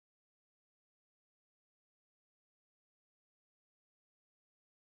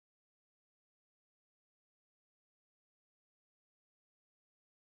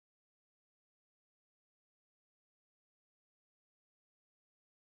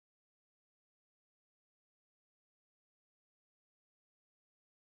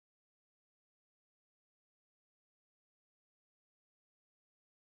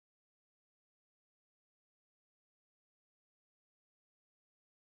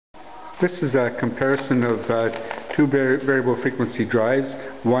This is a comparison of two variable frequency drives.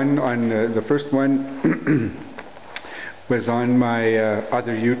 One on the first one was on my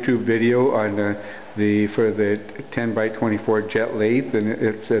other YouTube video on for the 10 by 24 jet lathe, and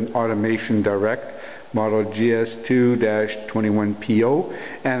it's an Automation Direct model GS2-21PO,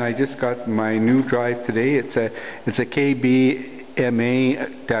 and I just got my new drive today. It's a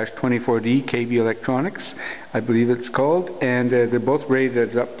KBMA-24D, KB Electronics, I believe it's called, and they're both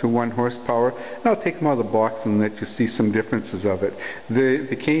rated up to 1 horsepower. And I'll take them out of the box and let you see some differences of it. The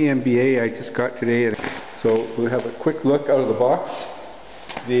KBMA I just got today, so we'll have a quick look out of the box.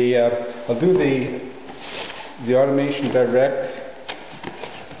 I'll do the Automation Direct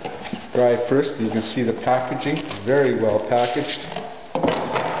drive first. You can see the packaging, very well packaged,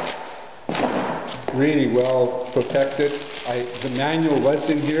 really well protected. The manual was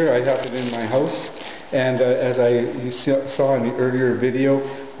in here. I have it in my house, and as you saw in the earlier video,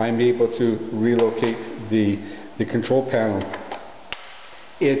 I'm able to relocate the control panel.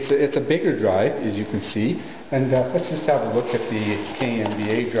 It's a bigger drive, as you can see, and let's just have a look at the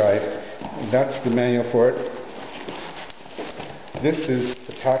KBMA drive. That's the manual for it. This is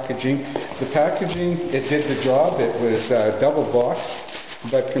the packaging. The packaging, it did the job. It was double boxed,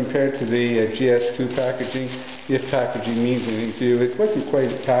 but compared to the GS2 packaging, if packaging means anything to you, it wasn't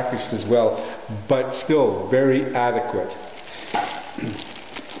quite packaged as well, but still very adequate.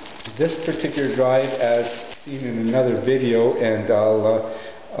 This particular drive, as seen in another video, and I'll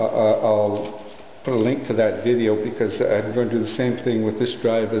put a link to that video because I'm going to do the same thing with this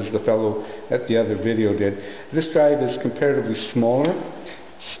drive as the fellow at the other video did. This drive is comparatively smaller,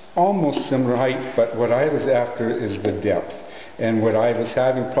 almost similar height, but what I was after is the depth. And what I was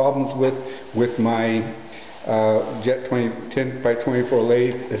having problems with my Jet 10 by 24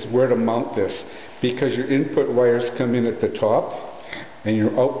 lathe is where to mount this, because your input wires come in at the top and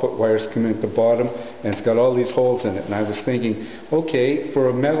your output wires come in at the bottom, and it's got all these holes in it. And I was thinking, okay, for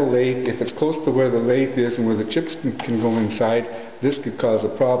a metal lathe, if it's close to where the lathe is and where the chips can go inside, this could cause a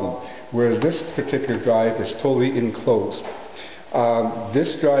problem. Whereas this particular drive is totally enclosed.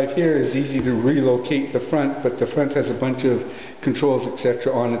 This drive here is easy to relocate the front, but the front has a bunch of controls,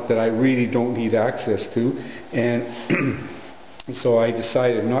 etc. on it that I really don't need access to, and so I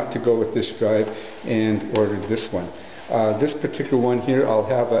decided not to go with this drive and ordered this one. This particular one here I'll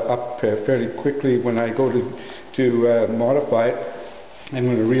have up fairly quickly when I go to modify it. I'm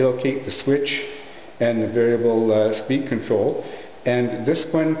going to relocate the switch and the variable speed control, and this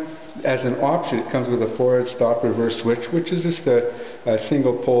one, as an option, it comes with a forward, stop, reverse switch, which is just a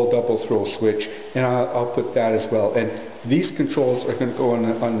single pole double throw switch, and I'll put that as well. And these controls are going to go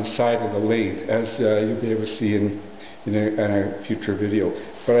on the side of the lathe, as you'll be able to see in a future video.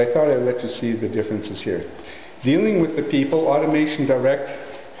 But I thought I'd let you see the differences here. Dealing with the people, Automation Direct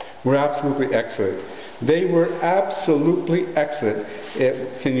were absolutely excellent. They were absolutely excellent.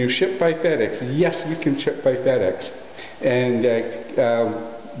 Can you ship by FedEx? Yes, we can ship by FedEx. And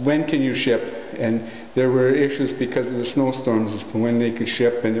when can you ship? And there were issues because of the snowstorms as to when they could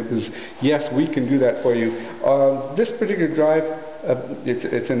ship, and it was, yes, we can do that for you. This particular drive,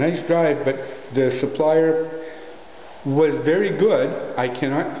 it's a nice drive, but the supplier was very good. I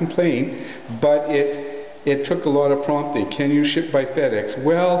cannot complain, but it took a lot of prompting. Can you ship by FedEx?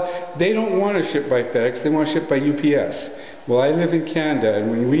 Well, they don't want to ship by FedEx, they want to ship by UPS. Well, I live in Canada, and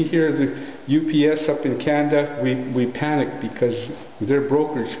when we hear the UPS up in Canada, we panic because their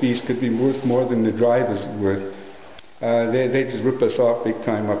brokerage fees could be worth more than the drive is worth. They just rip us off big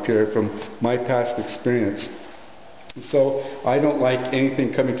time up here from my past experience. So I don't like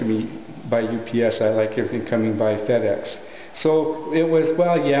anything coming to me by UPS, I like everything coming by FedEx. So it was,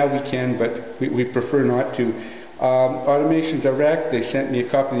 well, yeah, we can, but we prefer not to. Automation Direct, they sent me a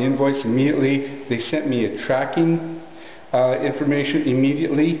copy of the invoice immediately. They sent me a tracking information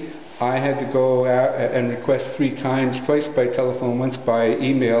immediately. I had to go out and request 3 times, twice by telephone, once by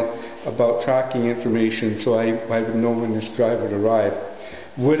email, about tracking information, so I would know when this drive would arrive.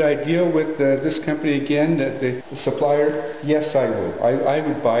 Would I deal with this company again, the supplier? Yes, I would. I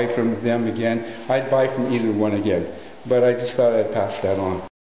would buy from them again. I'd buy from either one again. But I just thought I'd pass that on.